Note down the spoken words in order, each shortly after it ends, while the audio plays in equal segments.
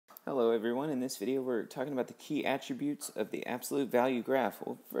Hello everyone, in this video we're talking about the key attributes of the absolute value graph.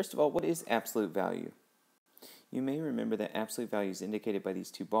 Well, first of all, what is absolute value? You may remember that absolute value is indicated by these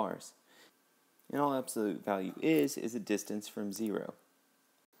two bars. And all absolute value is a distance from 0.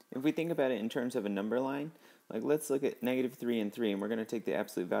 If we think about it in terms of a number line, like let's look at -3 and 3, and we're going to take the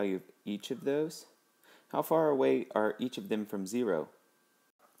absolute value of each of those. How far away are each of them from 0?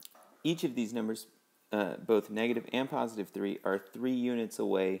 Each of these numbers, both negative and positive 3, are 3 units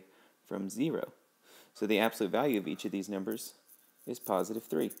away from 0. So the absolute value of each of these numbers is positive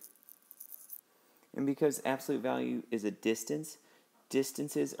 3. And because absolute value is a distance,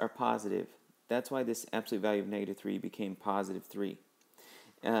 distances are positive. That's why this absolute value of -3 became positive 3.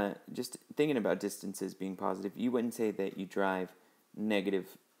 Just thinking about distances being positive, you wouldn't say that you drive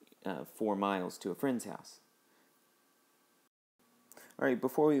negative 4 miles to a friend's house. Alright,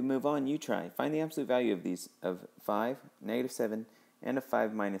 before we move on, you try. Find the absolute value of these, of 5, -7, and a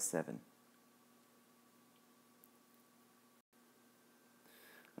 5 minus 7.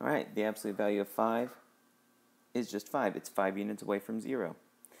 Alright, the absolute value of 5 is just 5. It's 5 units away from 0.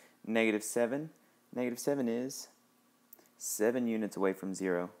 -7 is 7 units away from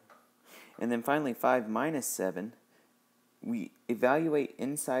 0. And then finally 5 minus 7, we evaluate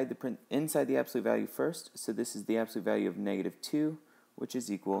inside the absolute value first, so this is the absolute value of -2, which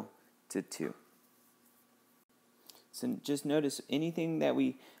is equal to 2. So just notice anything that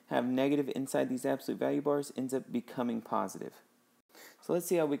we have negative inside these absolute value bars ends up becoming positive. So let's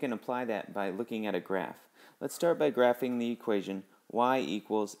see how we can apply that by looking at a graph. Let's start by graphing the equation y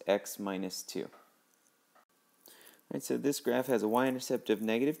equals x minus 2. Alright, so this graph has a y-intercept of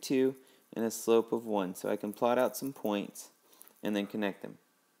 -2 and a slope of 1. So I can plot out some points and then connect them.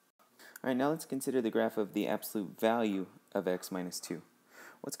 Alright, now let's consider the graph of the absolute value of x minus 2.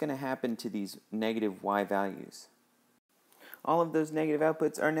 What's going to happen to these negative y values? All of those negative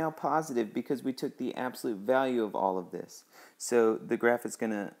outputs are now positive because we took the absolute value of all of this. So the graph is going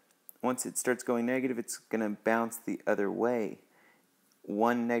to, once it starts going negative, it's going to bounce the other way.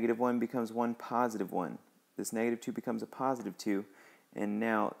 1 -1 becomes 1 +1. This -2 becomes a +2, and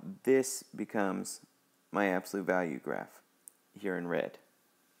now this becomes my absolute value graph here in red.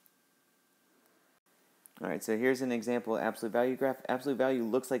 Alright, so here's an example of absolute value graph. Absolute value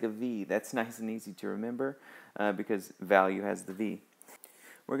looks like a V. That's nice and easy to remember because value has the V.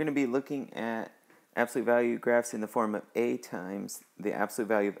 We're going to be looking at absolute value graphs in the form of A times the absolute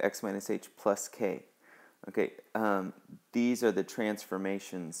value of x minus h plus k. Okay, these are the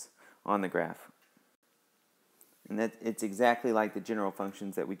transformations on the graph. And it's exactly like the general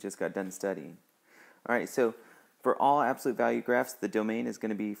functions that we just got done studying. Alright, so for all absolute value graphs, the domain is going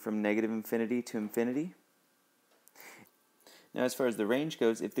to be from -infinity to infinity. Now as far as the range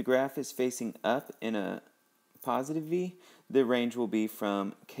goes, if the graph is facing up in a positive v, the range will be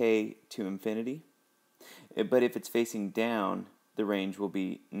from k to infinity. But if it's facing down, the range will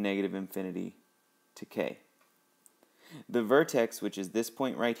be -infinity to k. The vertex, which is this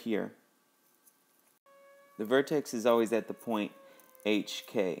point right here, the vertex is always at the point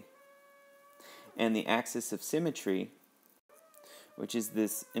hk. And the axis of symmetry, which is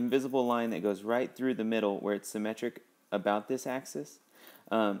this invisible line that goes right through the middle where it's symmetric about this axis,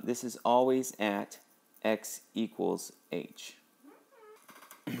 this is always at x equals h.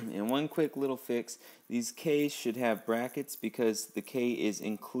 And one quick little fix, these k's should have brackets because the k is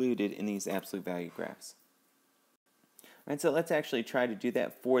included in these absolute value graphs. Alright, so let's actually try to do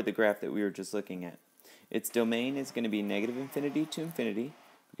that for the graph that we were just looking at. Its domain is going to be -infinity to infinity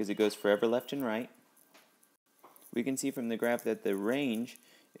because it goes forever left and right. We can see from the graph that the range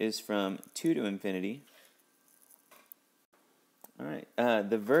is from 2 to infinity. Alright,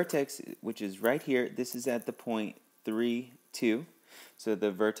 the vertex, which is right here, this is at the point 3, 2. So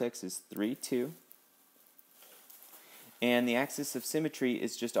the vertex is 3, 2. And the axis of symmetry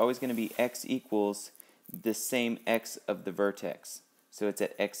is just always going to be x equals the same x of the vertex. So it's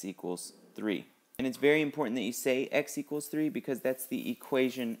at x equals 3. And it's very important that you say x equals 3 because that's the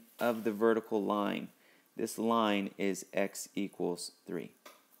equation of the vertical line. This line is x equals 3.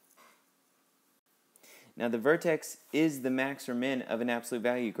 Now the vertex is the max or min of an absolute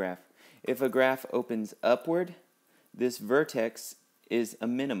value graph. If a graph opens upward, this vertex is a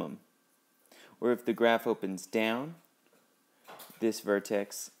minimum. Or if the graph opens down, this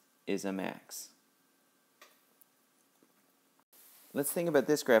vertex is a max. Let's think about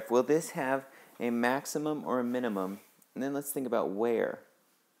this graph. Will this have a maximum or a minimum? And then let's think about where.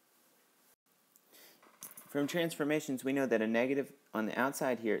 From transformations, we know that a negative on the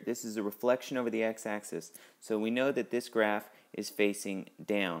outside here, this is a reflection over the x-axis. So we know that this graph is facing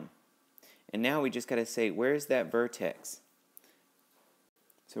down. And now we just got to say, where is that vertex?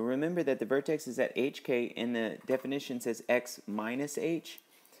 So remember that the vertex is at hk and the definition says x minus h.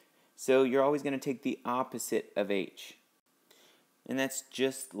 So you're always going to take the opposite of h. And that's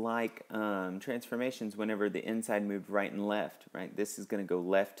just like transformations whenever the inside moved right and left, right? This is going to go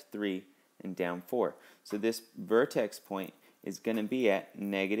left 3 and down 4. So this vertex point is going to be at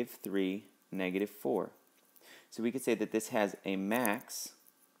 -3, -4. So we could say that this has a max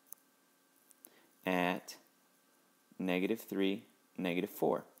at -3,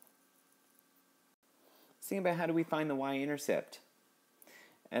 -4. Let's think about how do we find the y-intercept.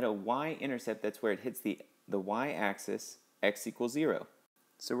 At a y-intercept, that's where it hits the y-axis, x equals 0.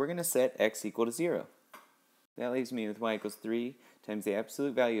 So we're going to set x equal to 0. That leaves me with y equals 3 times the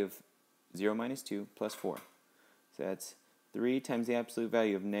absolute value of 0 minus 2 plus 4. So that's 3 times the absolute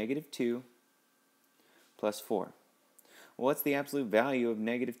value of -2 plus 4. Well, what's the absolute value of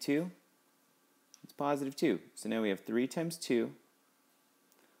 -2? It's positive 2. So now we have 3 times 2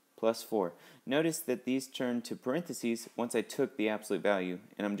 plus 4. Notice that these turn to parentheses once I took the absolute value,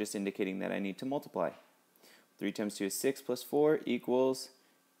 and I'm just indicating that I need to multiply. 3 times 2 is 6 plus 4 equals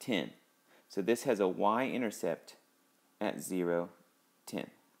 10. So this has a y-intercept at 0, 10.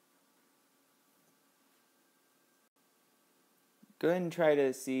 Go ahead and try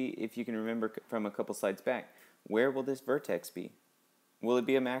to see if you can remember from a couple slides back. Where will this vertex be? Will it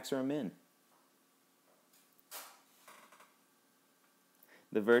be a max or a min?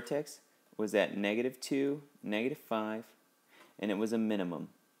 The vertex was at -2, -5, and it was a minimum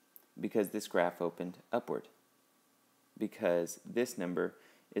because this graph opened upward, because this number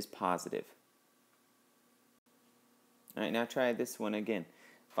is positive. All right, now try this one again.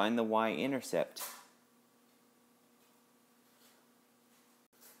 Find the y-intercept.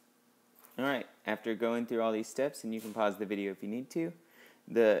 All right, after going through all these steps, and you can pause the video if you need to,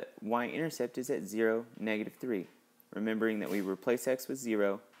 the y-intercept is at 0, -3. Remembering that we replace x with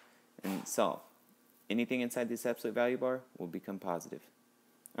 0 and solve. Anything inside this absolute value bar will become positive.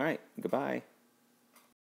 All right, goodbye.